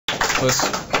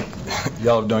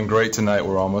Y'all have done great tonight.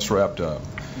 We're almost wrapped up.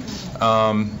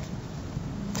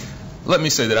 Let me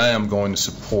say that I am going to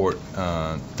support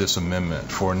this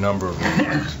amendment for a number of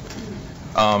reasons.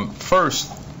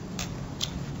 First,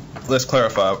 let's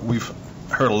clarify. We've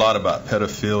heard a lot about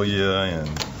pedophilia and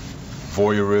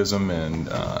voyeurism and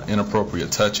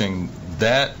inappropriate touching.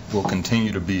 That will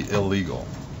continue to be illegal.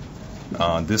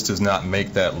 This does not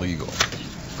make that legal.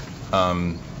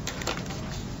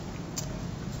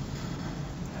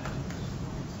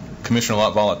 Commissioner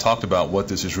Latvala talked about what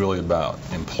this is really about: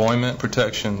 employment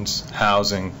protections,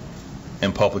 housing,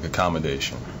 and public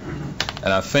accommodation.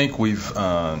 And I think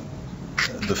the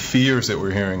fears that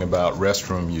we're hearing about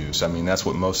restroom use, I mean, that's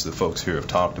what most of the folks here have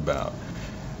talked about.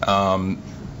 I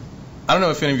don't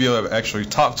know if any of you have actually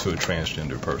talked to a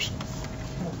transgender person.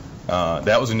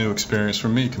 That was a new experience for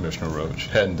me, Commissioner Roach.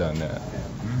 Hadn't done that.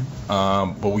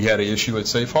 But we had an issue at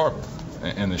Safe Harbor,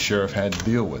 and the sheriff had to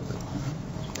deal with it.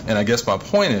 And I guess my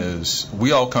point is,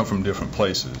 we all come from different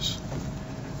places.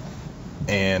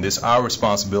 And it's our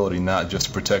responsibility not just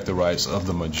to protect the rights of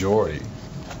the majority,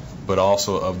 but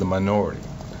also of the minority.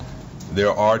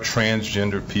 There are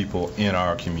transgender people in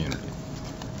our community.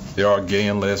 There are gay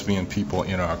and lesbian people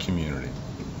in our community.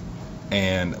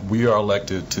 And we are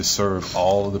elected to serve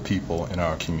all of the people in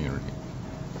our community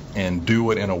and do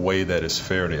it in a way that is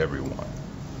fair to everyone.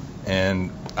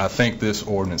 And I think this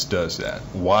ordinance does that.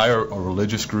 Why are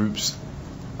religious groups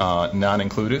not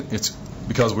included? It's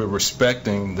because we're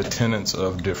respecting the tenets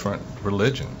of different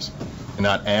religions and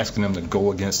not asking them to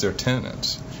go against their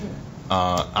tenets.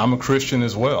 I'm a Christian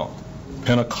as well,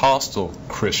 Pentecostal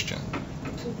Christian.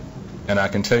 And I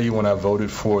can tell you, when I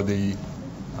voted for the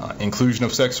inclusion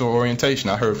of sexual orientation,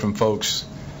 I heard from folks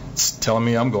telling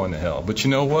me I'm going to hell. But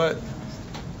you know what?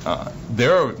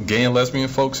 There are gay and lesbian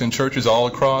folks in churches all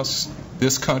across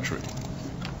this country.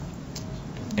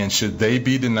 And should they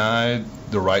be denied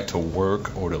the right to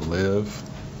work or to live?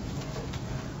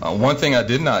 One thing I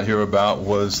did not hear about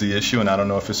was the issue, and I don't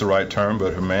know if it's the right term,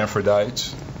 but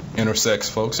hermaphrodites,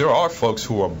 intersex folks. There are folks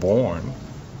who are born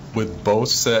with both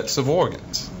sets of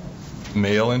organs,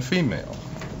 male and female.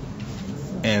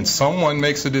 And someone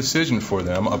makes a decision for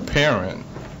them, a parent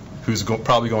who's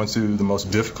probably going through the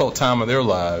most difficult time of their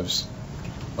lives,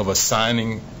 of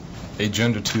assigning a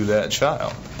gender to that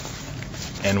child.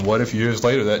 And what if years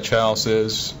later that child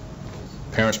says,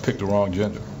 parents picked the wrong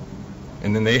gender?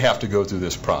 And then they have to go through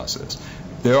this process.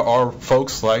 There are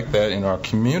folks like that in our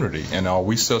community, and are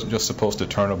we just supposed to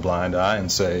turn a blind eye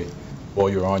and say, well,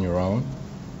 you're on your own?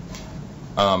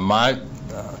 My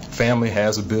family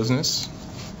has a business.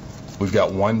 We've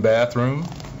got one bathroom,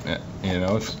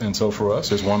 and so for us,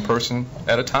 there's one person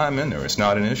at a time in there. It's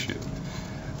not an issue.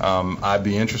 I'd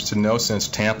be interested to know, since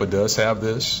Tampa does have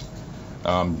this,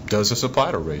 does this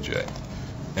apply to Ray J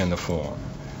in the form?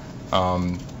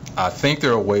 I think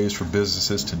there are ways for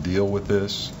businesses to deal with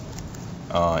this.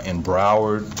 In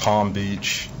Broward, Palm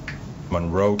Beach,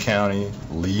 Monroe County,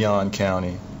 Leon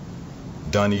County,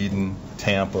 Dunedin,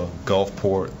 Tampa,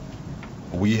 Gulfport,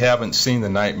 we haven't seen the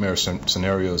nightmare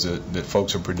scenarios that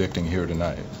folks are predicting here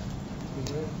tonight.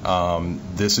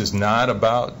 This is not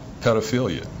about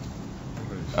pedophilia.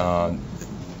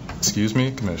 Excuse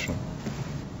me, Commissioner.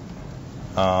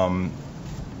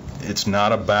 It's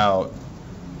not about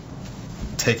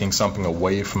taking something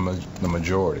away from the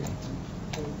majority,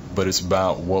 but it's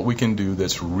about what we can do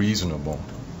that's reasonable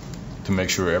to make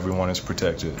sure everyone is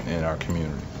protected in our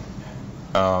community.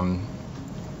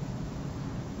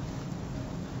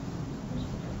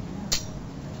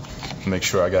 Make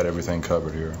sure I got everything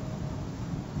covered here.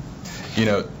 You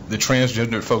know, the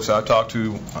transgender folks I talk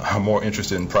to are more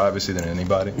interested in privacy than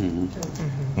anybody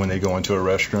when they go into a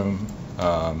restroom.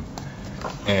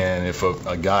 And if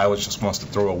a guy just wants to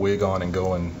throw a wig on and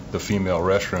go in the female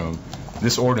restroom,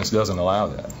 this ordinance doesn't allow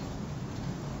that.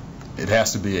 It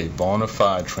has to be a bona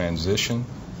fide transition.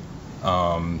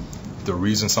 The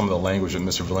reason some of the language that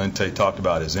Mr. Valente talked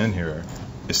about is in here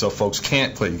is so folks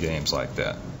can't play games like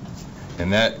that.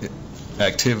 And that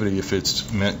activity, if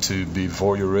it's meant to be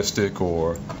voyeuristic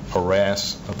or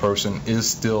harass a person, is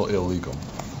still illegal.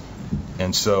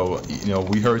 And so,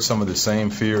 we heard some of the same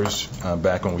fears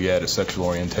back when we added sexual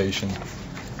orientation.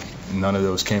 None of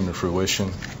those came to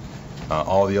fruition.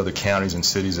 All the other counties and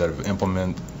cities that have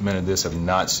implemented this have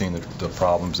not seen the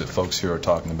problems that folks here are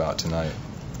talking about tonight.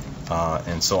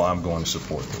 And so I'm going to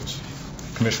support this.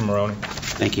 Commissioner Maroney.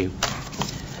 Thank you.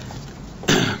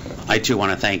 I, too,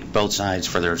 want to thank both sides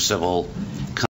for their civil